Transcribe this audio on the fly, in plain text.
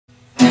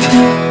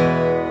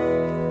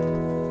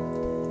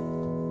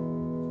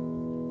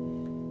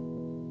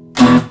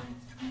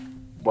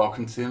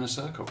Welcome to the Inner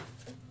Circle.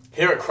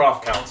 Here at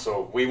Craft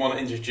Council, we want to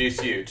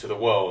introduce you to the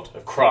world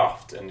of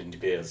craft and indie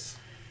beers.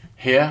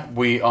 Here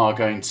we are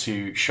going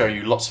to show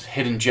you lots of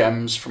hidden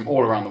gems from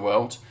all around the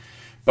world,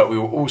 but we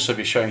will also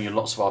be showing you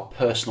lots of our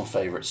personal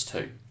favourites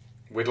too.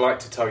 We'd like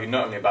to tell you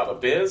not only about the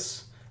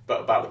beers, but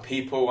about the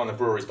people and the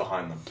breweries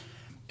behind them.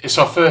 It's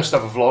our first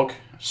ever vlog,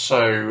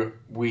 so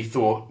we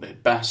thought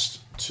it best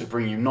to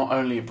bring you not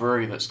only a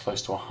brewery that's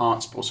close to our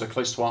hearts, but also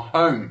close to our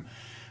home.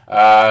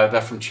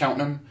 They're from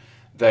Cheltenham.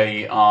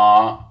 They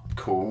are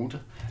called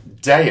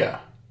DEYA.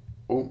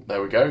 Oh,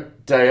 there we go.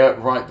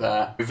 DEYA, right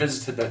there. We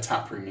visited their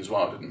tap room as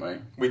well, didn't we?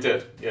 We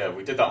did, yeah.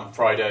 We did that on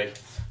Friday.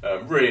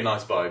 Really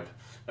nice vibe.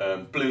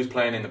 Blues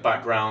playing in the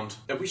background.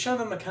 Have we shown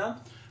them the can?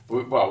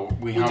 We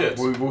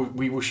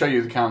will show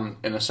you the can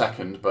in a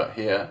second, but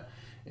here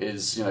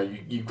is,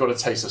 you've got a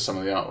taste of some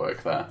of the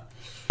artwork there.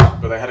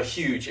 But they had a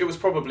huge, it was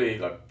probably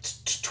like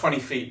 20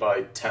 feet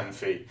by 10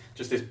 feet.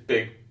 Just this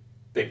big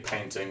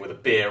painting with a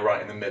beer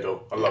right in the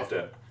middle. I loved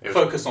it.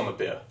 Focus on the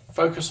beer.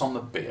 Focus on the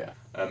beer.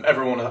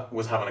 Everyone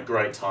was having a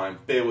great time.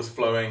 Beer was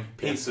flowing.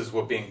 Pizzas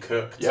were being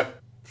cooked.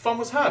 Yep. Fun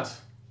was had.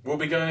 We'll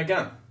be going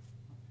again.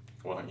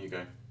 Why don't you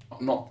go?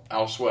 Not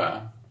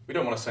elsewhere. We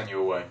don't want to send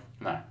you away.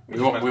 No. We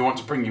want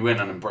to bring you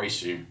in and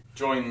embrace you.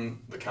 Join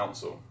the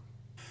council.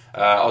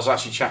 I was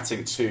actually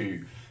chatting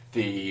to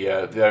the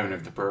owner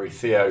of the brewery,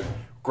 Theo.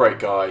 Great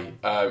guy,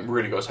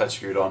 really got his head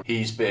screwed on.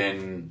 He's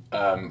been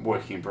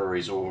working in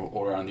breweries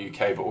all around the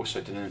UK, but also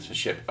did an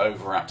internship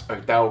over at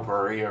Odell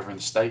Brewery over in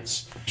the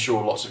States. I'm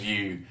sure lots of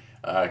you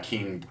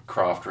keen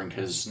craft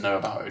drinkers know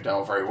about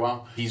Odell very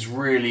well. He's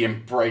really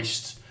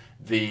embraced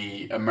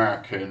the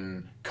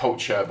American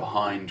culture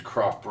behind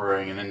craft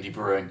brewing and indie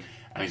brewing,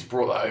 and he's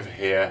brought that over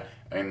here,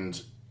 and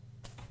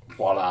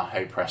voila,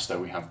 hey presto,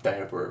 we have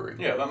DEYA Brewery.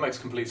 Yeah, that makes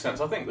complete sense.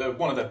 I think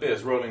one of their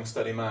beers, Rolling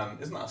Steady Man,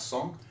 isn't that a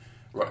song?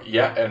 Right,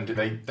 yeah, and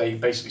they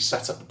basically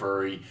set up the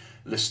brewery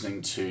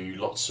listening to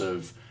lots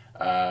of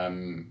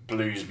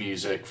blues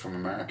music from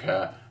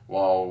America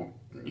while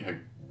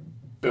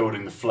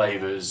building the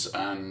flavours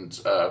and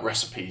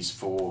recipes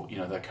for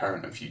their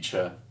current and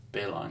future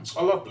beer lines.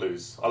 I love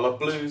blues. I love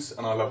blues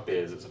and I love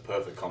beers. It's a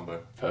perfect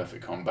combo.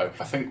 Perfect combo.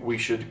 I think we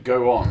should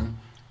go on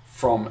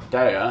from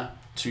DEYA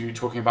to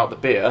talking about the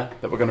beer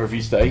that we're going to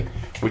review today,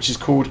 which is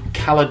called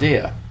Cala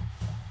Deia.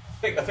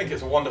 I think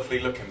it's a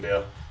wonderfully looking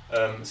beer.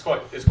 It's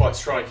quite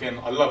striking.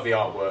 I love the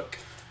artwork.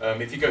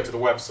 If you go to the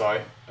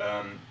website,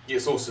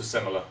 it's also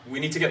similar. We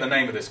need to get the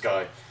name of this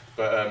guy,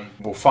 but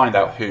we'll find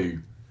out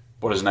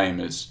what his name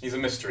is. He's a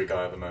mystery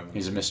guy at the moment.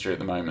 He's a mystery at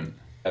the moment.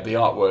 The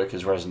artwork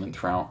is resonant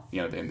throughout,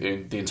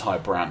 the entire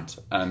brand,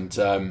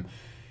 and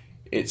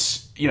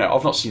it's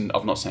I've not seen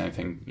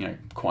anything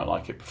quite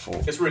like it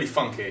before. It's really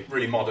funky,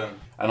 really modern,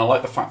 and I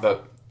like the fact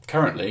that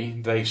currently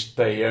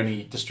they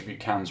only distribute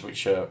cans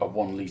which are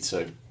 1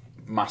 litre.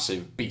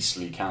 Massive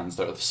beastly cans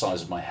that are the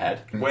size of my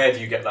head. Where do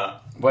you get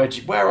that?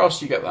 Where else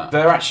do you get that?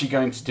 They're actually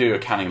going to do a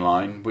canning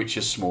line which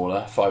is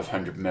smaller,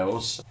 500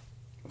 mils.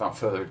 Without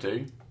further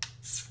ado,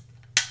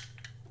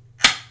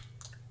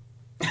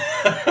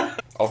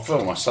 I'll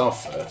fill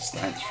myself first.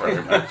 Thanks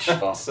very much.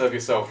 Serve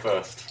yourself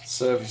first.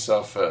 Serve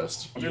yourself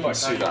first. I do like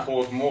how you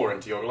poured more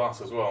into your glass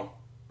as well.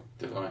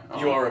 Did I? Oh.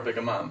 You are a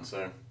bigger man,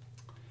 so.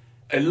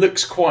 It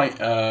looks quite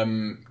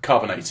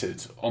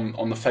carbonated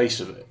on the face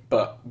of it,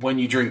 but when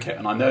you drink it,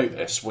 and I know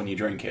this when you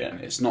drink it,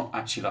 and it's not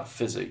actually that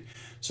fizzy.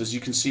 So as you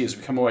can see, as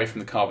we come away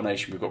from the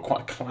carbonation, we've got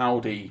quite a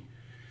cloudy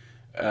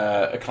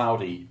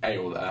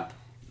ale there,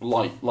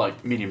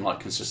 light, medium light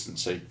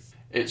consistency.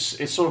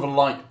 It's sort of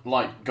a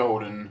light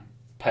golden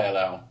pale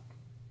ale.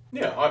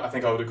 Yeah, I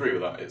think I would agree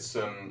with that. It's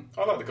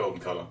I like the golden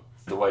colour.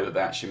 The way that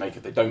they actually make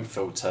it, they don't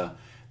filter,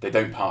 they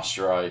don't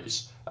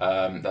pasteurise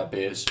their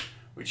beers.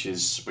 Which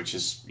is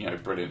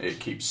brilliant.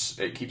 It keeps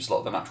a lot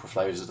of the natural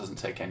flavours. It doesn't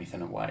take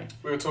anything away.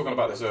 We were talking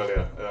about this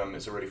earlier.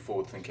 It's a really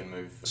forward-thinking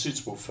move.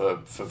 Suitable for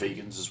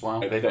vegans as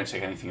well. They don't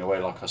take anything away.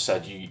 Like I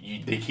said,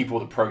 they keep all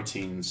the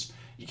proteins.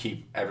 You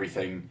keep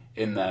everything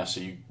in there, so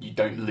you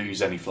don't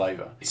lose any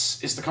flavour.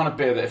 It's the kind of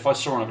beer that if I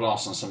saw on a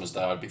glass on a summer's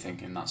day, I'd be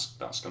thinking that's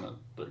going to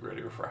look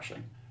really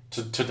refreshing.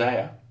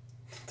 Today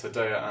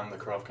and the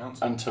Craft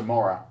Council. And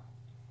tomorrow.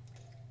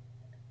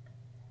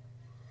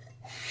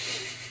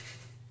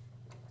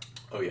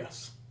 Oh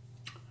yes.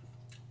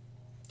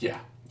 Yeah.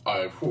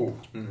 That's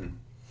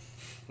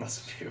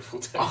a beautiful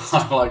taste.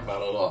 I like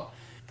that a lot.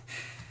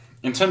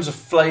 In terms of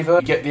flavour,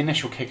 you get the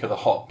initial kick of the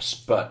hops,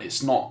 but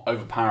it's not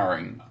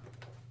overpowering.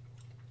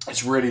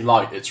 It's really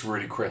light, it's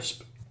really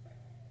crisp.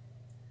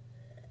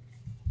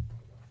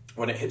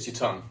 When it hits your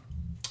tongue,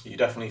 you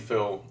definitely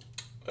feel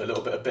a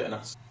little bit of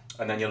bitterness.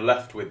 And then you're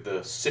left with the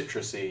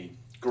citrusy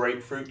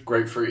grapefruit.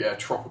 Grapefruit, yeah,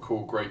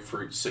 tropical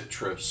grapefruit,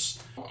 citrus.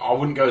 I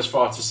wouldn't go as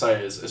far to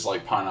say as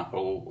like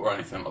pineapple or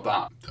anything like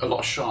that. A lot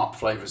of sharp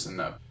flavours in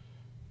there.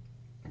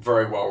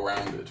 Very well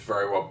rounded,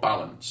 very well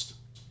balanced.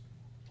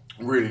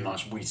 Really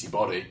nice wheaty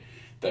body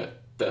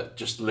that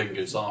just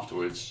lingers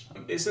afterwards.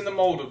 It's in the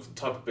mould of the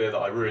type of beer that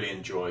I really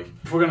enjoy.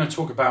 If we're going to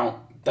talk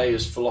about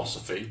DEYA's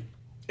philosophy,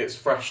 it's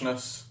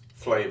freshness,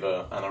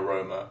 flavour and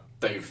aroma.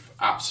 They've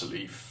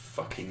absolutely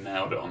fucking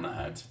nailed it on the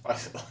head.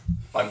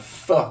 I'm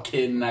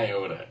Fucking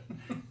nailed it.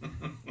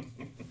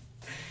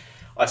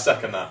 I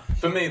second that.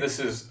 For me, this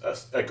is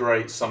a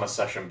great summer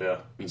session beer.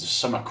 It's a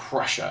summer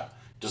crusher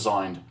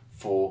designed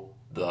for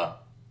the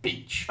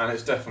beach. And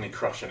it's definitely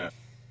crushing it.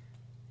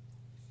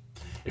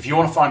 If you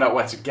want to find out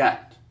where to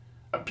get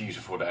a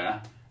beautiful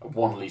DEYA, a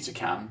 1 litre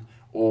can,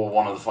 or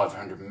one of the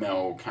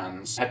 500ml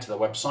cans, head to their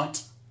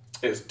website.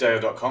 It's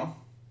DEYA.com.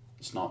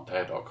 It's not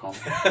DEYA.com.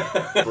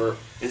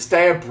 It's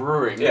DEYA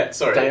Brewing. Yeah,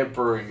 sorry.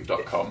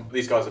 DEYAbrewing.com.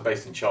 These guys are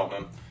based in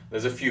Cheltenham.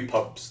 There's a few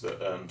pubs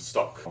that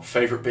stock.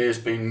 Favourite beers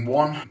being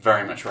one.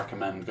 Very much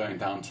recommend going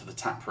down to the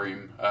tap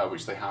room,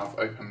 which they have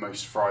open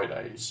most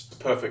Fridays.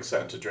 Perfect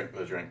setting to drink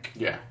the drink.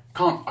 Yeah.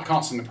 I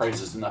can't sing the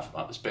praises enough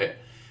about this beer.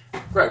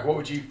 Greg, what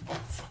would you... Oh,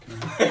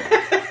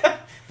 fucking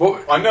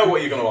Well, I know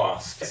what you're going to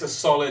ask. It's a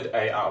solid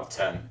 8 out of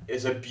 10.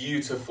 It's a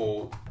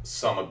beautiful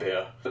summer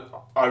beer.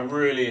 I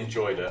really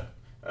enjoyed it.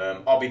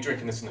 I'll be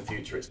drinking this in the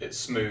future. It's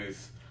smooth.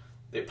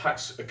 It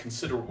packs a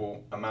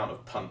considerable amount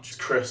of punch. It's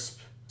crisp.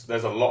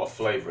 There's a lot of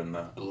flavour in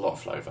there. A lot of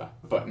flavour,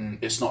 but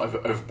it's not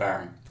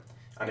overbearing.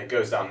 And it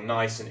goes down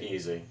nice and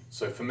easy.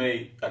 So for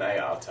me, an 8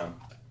 out of 10.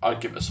 I'd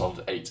give it a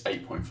solid 8,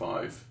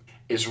 8.5.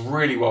 It's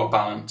really well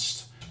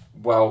balanced,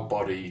 well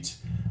bodied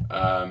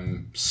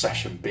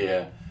session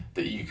beer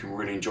that you can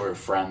really enjoy with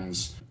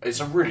friends. It's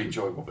a really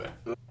enjoyable beer.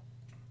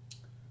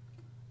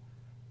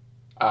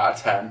 Out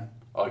of 10,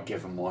 I'd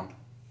give them 1.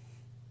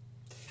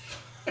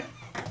 Oh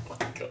my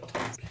God.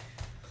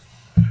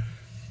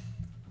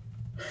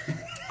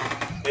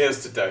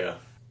 Here's to DEYA.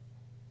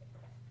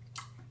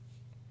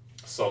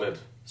 Solid.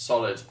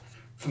 Solid.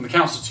 From the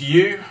council to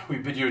you, we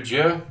bid you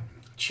adieu.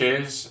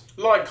 Cheers.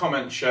 Like,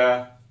 comment,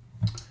 share.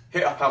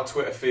 Hit up our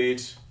Twitter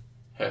feed.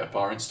 Hit up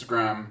our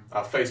Instagram.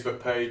 Our Facebook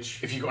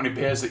page. If you've got any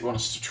beers that you want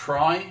us to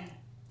try,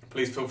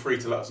 please feel free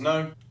to let us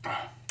know.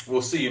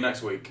 We'll see you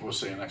next week. We'll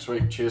see you next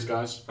week. Cheers,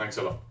 guys. Thanks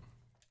a lot.